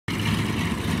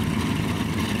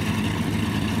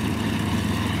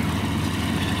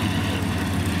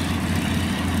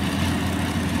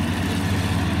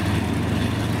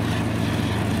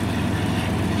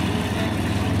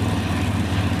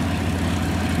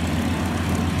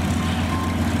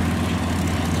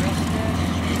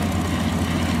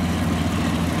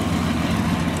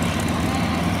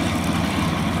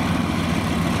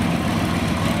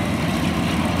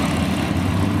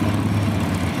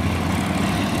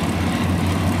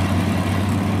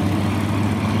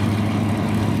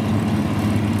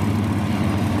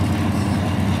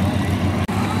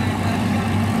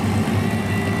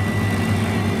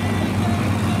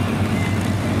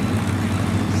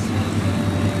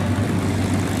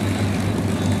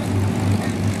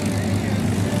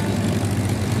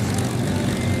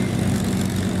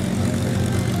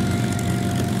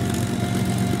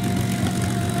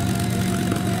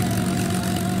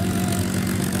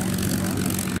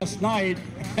last night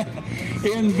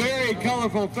in very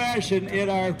colorful fashion in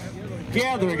our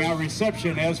gathering, our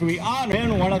reception, as we honor.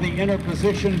 In one of the inner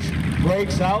positions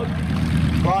breaks out,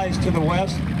 flies to the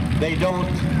west. They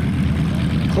don't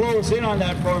close in on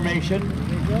that formation.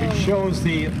 It shows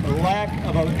the lack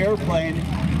of an airplane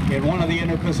in one of the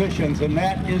inner positions, and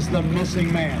that is the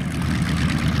missing man.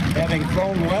 Having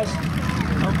flown west,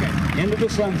 into the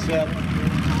sunset,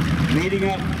 meeting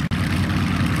up.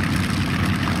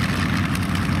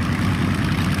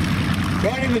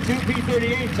 Joining the two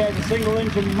P-38s are the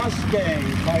single-engine Mustang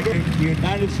fighter, the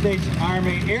United States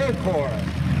Army Air Corps.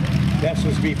 This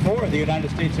was before the United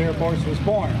States Air Force was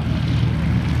born.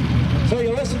 So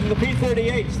you listen to the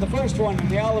P-38s, the first one in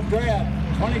the olive drab,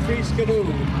 23 Skidoo.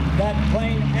 That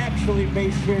plane actually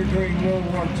based here during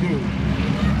World War II.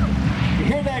 You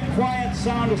hear that quiet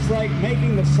sound, it's like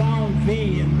making the sound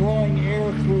V and blowing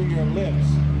air through your lips.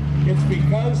 It's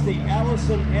because the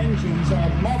Allison engines are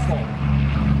muffled.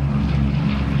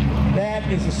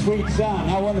 That is a sweet sound.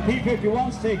 Now when the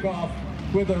P-51s take off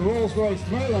with the Rolls-Royce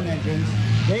Merlin engines,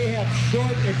 they have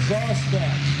short exhaust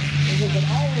stacks. And you can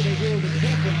already hear the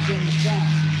difference in the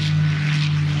sound.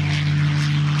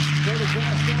 Short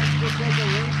exhaust stacks just like a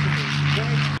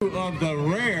racer. Of the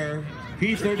rare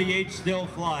P-38 still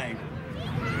flying.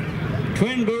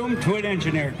 Twin boom, twin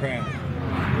engine aircraft.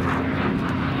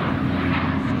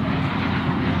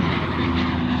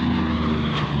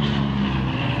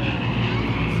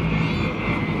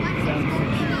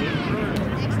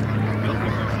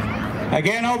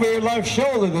 Again, over your left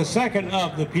shoulder, the second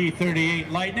of the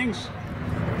P-38 Lightnings.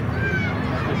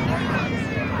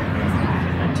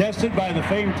 Tested by the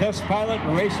famed test pilot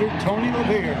and racer Tony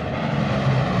LeVere.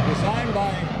 Designed by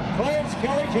Clarence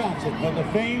Kelly Johnson of the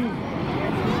famed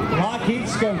Lockheed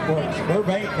Skunk Works,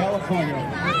 Burbank,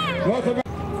 California. North America.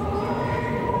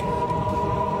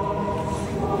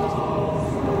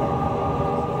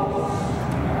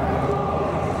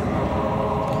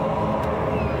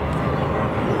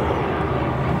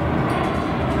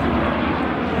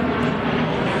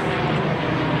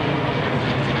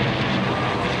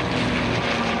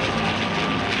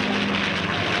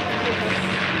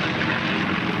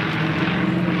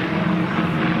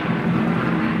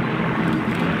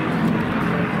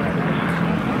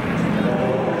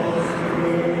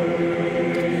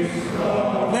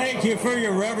 Thank you for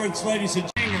your reverence, ladies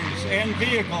and hangars and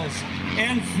vehicles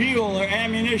and fuel or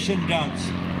ammunition dumps.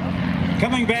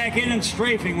 Coming back in and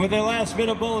strafing with their last bit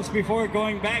of bullets before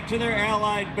going back to their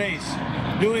Allied base.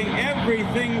 Doing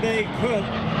everything they could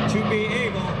to be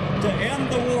able to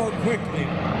end the war quickly.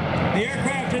 The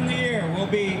aircraft in the air will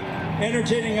be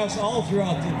entertaining us all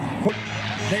throughout the...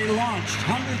 They launched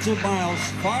hundreds of miles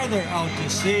farther out to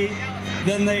sea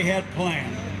than they had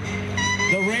planned.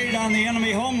 The raid on the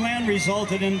enemy homeland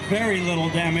resulted in very little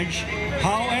damage.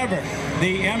 However,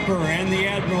 the Emperor and the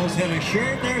Admirals had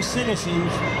assured their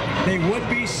citizens they would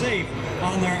be safe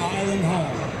on their island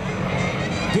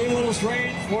home. Doolittle's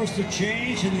raid forced a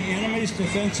change in the enemy's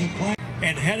defensive plan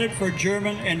and headed for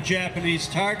German and Japanese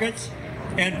targets,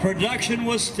 and production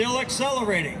was still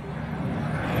accelerating.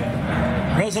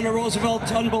 President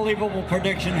Roosevelt's unbelievable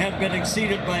prediction had been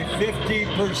exceeded by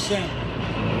 50%.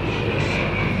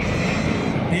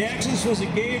 The Axis was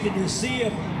engaged in the sea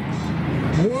of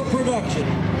war production.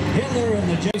 Hitler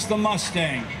and the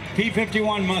Mustang,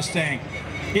 P-51 Mustang.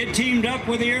 It teamed up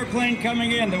with the airplane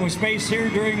coming in that was based here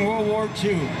during World War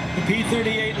II, the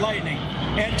P-38 Lightning,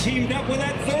 and teamed up with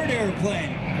that third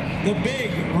airplane, the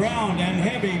big, round, and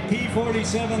heavy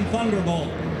P-47 Thunderbolt.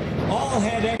 All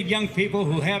had young people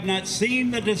who have not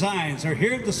seen the designs or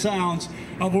heard the sounds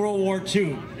of World War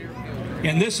II.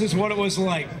 And this is what it was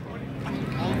like.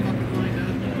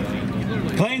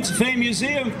 Planes of Fame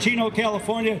Museum, Chino,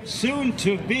 California, soon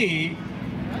to be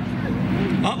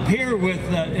up here with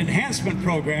the enhancement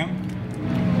program.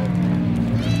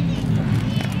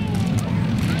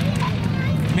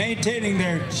 Maintaining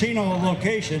their Chino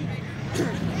location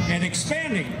and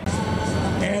expanding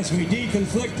as we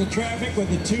deconflict the traffic with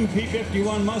the two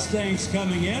P-51 Mustangs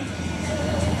coming in.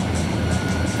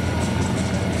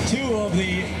 Two of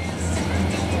the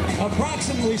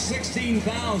approximately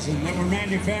 16,000 that were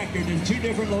manufactured in two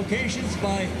different locations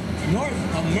by North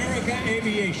America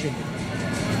Aviation.